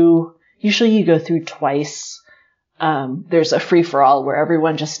through, usually you go through twice. There's a free-for-all where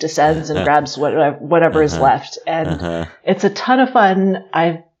everyone just descends and grabs whatever is left. And it's a ton of fun.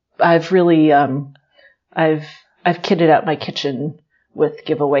 I've really, I've kitted out my kitchen with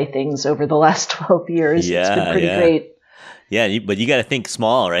giveaway things over the last 12 years. It's been pretty great. Yeah, but you got to think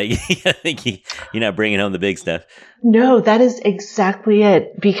small, right? You got to think you're not bringing home the big stuff. No, that is exactly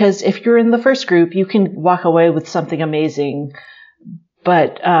it. Because if you're in the first group, you can walk away with something amazing.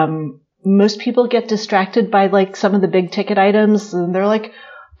 But most people get distracted by some of the big ticket items, and they're like,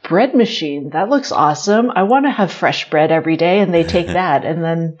 bread machine, that looks awesome. I want to have fresh bread every day. And they take that, and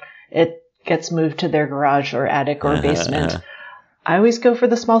then it gets moved to their garage or attic or basement. I always go for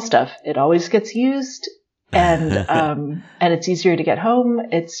the small stuff. It always gets used, and it's easier to get home.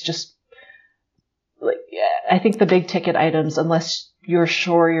 It's just I think the big ticket items, unless you're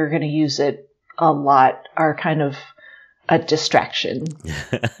sure you're going to use it a lot, are kind of a distraction.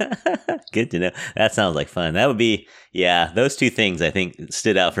 Good to know. That sounds like fun. That would be, those 2 things I think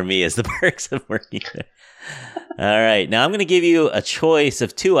stood out for me as the perks of working there. All right. Now I'm going to give you a choice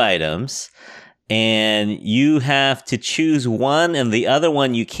of 2 items, and you have to choose one, and the other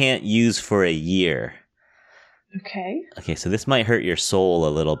one you can't use for a year. Okay. Okay. So this might hurt your soul a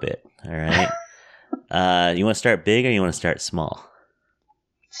little bit. All right. You want to start big, or you want to start small?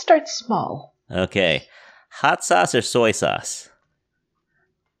 Start small. Okay. Hot sauce or soy sauce?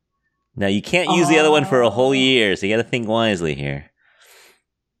 Now, you can't use the other one for a whole year, so you got to think wisely here.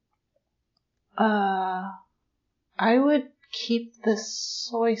 I would keep the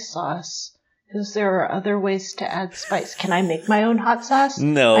soy sauce because there are other ways to add spice. Can I make my own hot sauce?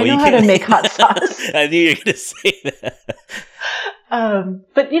 No, I know how to make hot sauce. I knew you were going to say that.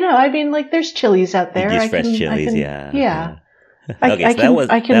 But there's chilies out there. Use fresh chilies, yeah. I can work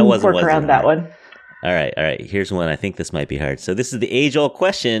around that one. All right. Here's one. I think this might be hard. So this is the age-old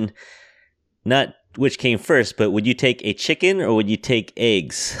question, not which came first, but would you take a chicken or would you take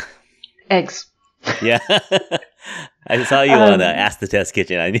eggs? Eggs. Yeah. I saw you on Ask the Test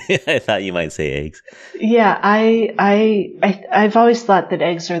Kitchen. I thought you might say eggs. Yeah, I've always thought that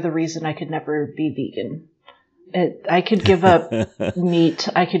eggs are the reason I could never be vegan. I could give up meat.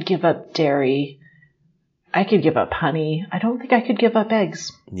 I could give up dairy. I could give up honey. I don't think I could give up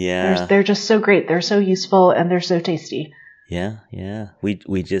eggs. Yeah. They're just so great. They're so useful, and they're so tasty. Yeah.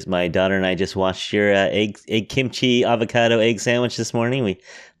 My daughter and I just watched your egg kimchi avocado egg sandwich this morning. We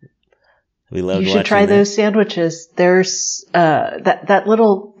loved watching. You should try those sandwiches. There's that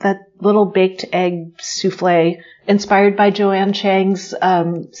little baked egg souffle inspired by Joanne Chang's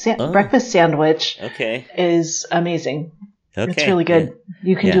breakfast sandwich. Okay. Is amazing. Okay. It's really good. Yeah.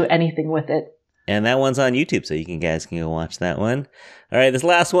 You can do anything with it. And that one's on YouTube, so you guys can go watch that one. All right, this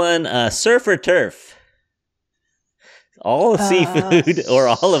last one, surf or turf? All of seafood or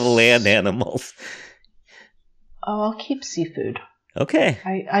all of land animals? Oh, I'll keep seafood. Okay.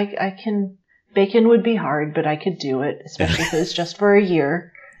 I can. Bacon would be hard, but I could do it, especially if it's just for a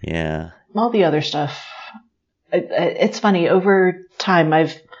year. Yeah. All the other stuff. It's funny. Over time,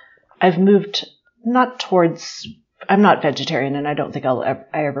 I've moved not towards. I'm not vegetarian, and I don't think I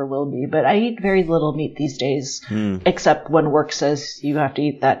ever will be. But I eat very little meat these days, except when work says you have to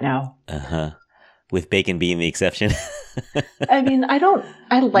eat that now. With bacon being the exception. I mean, I like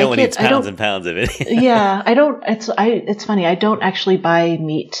it. No one eats pounds and pounds of it. Yeah, I don't. It's funny. I don't actually buy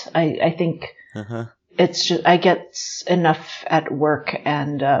meat. I think it's just I get enough at work,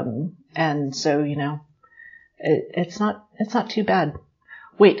 and so it's not too bad.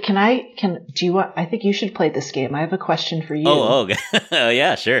 Wait, do you want, I think you should play this game. I have a question for you. Oh,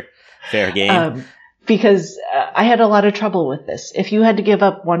 yeah, sure. Fair game. Because I had a lot of trouble with this. If you had to give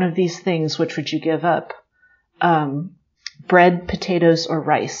up one of these things, which would you give up? Bread, potatoes, or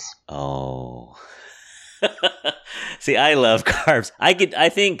rice? Oh. See, I love carbs. I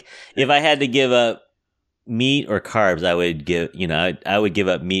think if I had to give up meat or carbs, I would give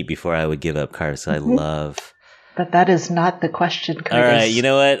up meat before I would give up carbs. So I love. But that is not the question, Curtis. All right, you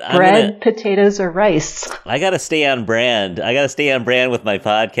know what? Bread, potatoes, or rice? I got to stay on brand. I got to stay on brand with my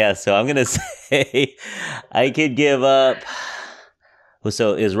podcast. So I'm going to say I could give up.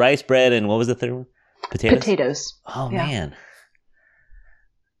 So is rice, bread, and what was the third one? Potatoes? Oh, yeah. Man.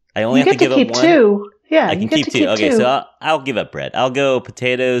 I only have to give up one? You get to keep two. Yeah, I can keep two. Okay, so I'll give up bread. I'll go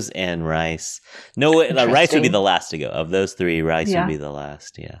potatoes and rice. No, rice would be the last to go. Of those three, rice would be the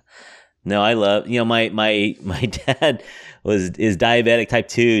last, yeah. No, I love, my dad is diabetic, type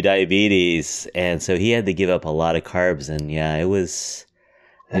 2 diabetes. And so he had to give up a lot of carbs. And yeah, it was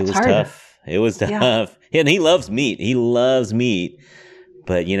tough. It was tough. Yeah. And he loves meat.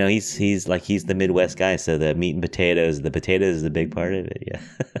 But he's the Midwest guy. So the meat and potatoes is the big part of it. Yeah.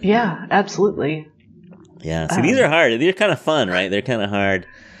 Yeah, absolutely. Yeah. So these are hard. They're kind of fun, right? They're kind of hard.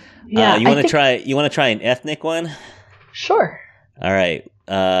 Yeah. You want to try an ethnic one? Sure. All right.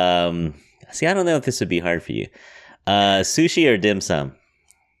 See, I don't know if this would be hard for you. Sushi or dim sum?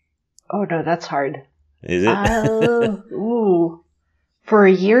 Oh no, that's hard. Is it? Ooh. For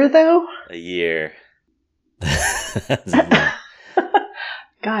a year though? A year.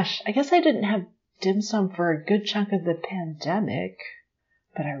 Gosh, I guess I didn't have dim sum for a good chunk of the pandemic,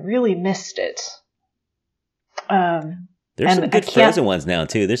 but I really missed it. There's some good frozen ones now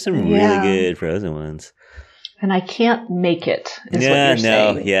too. There's some really good frozen ones. And I can't make it, is what you're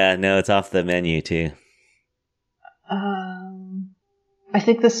saying. No, it's off the menu, too. I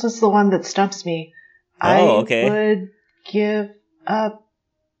think this was the one that stumps me. Okay. I would give up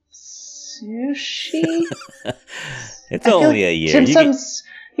sushi. It's only a year.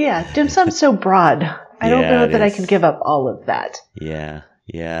 Dim sum's so broad. I don't know that I can give up all of that. Yeah.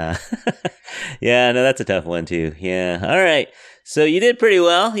 Yeah, no, that's a tough one, too. Yeah, all right. So you did pretty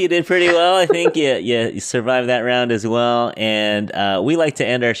well. I think you survived that round as well. And we like to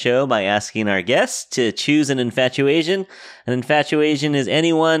end our show by asking our guests to choose an infatuation. An infatuation is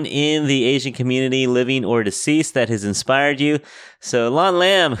anyone in the Asian community, living or deceased, that has inspired you. So Lan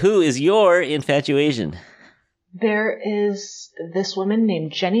Lam, who is your infatuation? There is this woman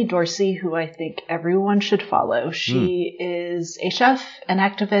named Jenny Dorsey, who I think everyone should follow. She is a chef, an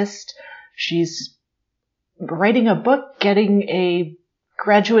activist. She's writing a book, getting a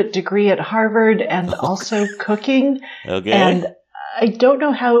graduate degree at Harvard, and also cooking. Okay. And I don't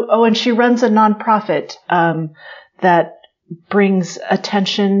know how. And she runs a nonprofit that brings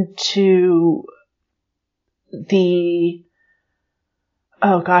attention to the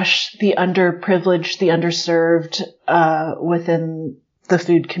underprivileged, the underserved within the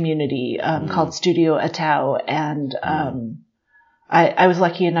food community called Studio Atao. And I was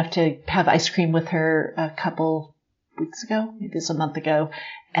lucky enough to have ice cream with her a couple weeks ago, maybe it's a month ago.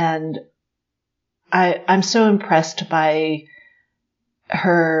 And I'm so impressed by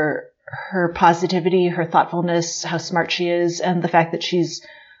her positivity, her thoughtfulness, how smart she is, and the fact that she's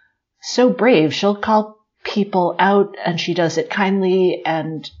so brave. She'll call people out and she does it kindly,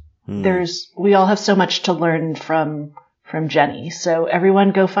 and we all have so much to learn from Jenny. So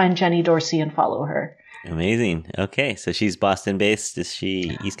everyone go find Jenny Dorsey and follow her. Amazing. Okay, so she's Boston based. Is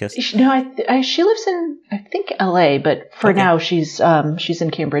she East Coast? No, she lives in, I think, LA, but for now she's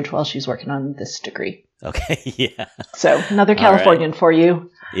in Cambridge while she's working on this degree. Okay, yeah. So another Californian for you.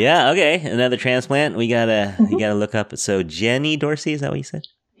 Yeah. Okay, another transplant. You gotta look up. So Jenny Dorsey, is that what you said?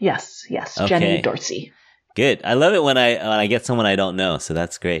 Yes. Okay. Jenny Dorsey. Good. I love it when I get someone I don't know. So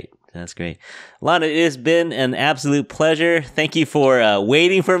that's great. Lana, it has been an absolute pleasure. Thank you for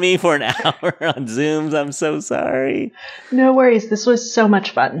waiting for me for an hour on Zooms. I'm so sorry. No worries. This was so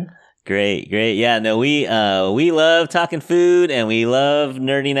much fun. Great. Yeah, no, we love talking food and we love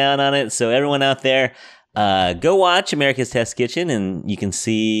nerding out on it. So everyone out there, Go watch America's Test Kitchen, and you can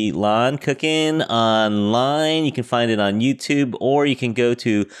see Lan cooking online. You can find it on YouTube, or you can go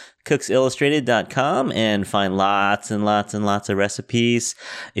to cooksillustrated.com and find lots and lots and lots of recipes.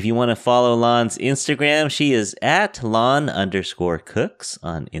 If you want to follow Lan's Instagram, she is at Lan_cooks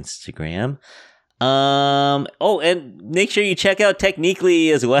on Instagram. And make sure you check out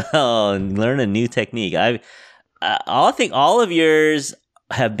Techniquely as well and learn a new technique. I think all of yours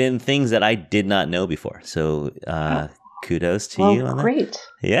have been things that I did not know before. So, kudos to you on that. Great.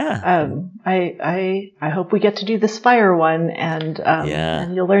 Yeah. I hope we get to do this fire one and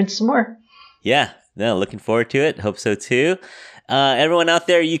you'll learn some more. Yeah. No, looking forward to it. Hope so too. Everyone out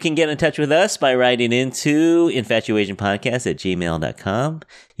there, you can get in touch with us by writing into infatuationpodcast@gmail.com.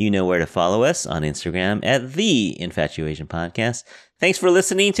 You know where to follow us on Instagram at The Infatuation Podcast. Thanks for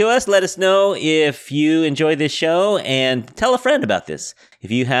listening to us. Let us know if you enjoy this show and tell a friend about this.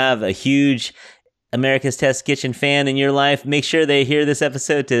 If you have a huge America's Test Kitchen fan in your life, make sure they hear this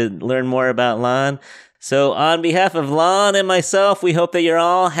episode to learn more about Lan. So on behalf of Lan and myself, we hope that you're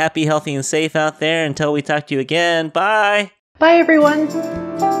all happy, healthy, and safe out there. Until we talk to you again. Bye. Bye, everyone.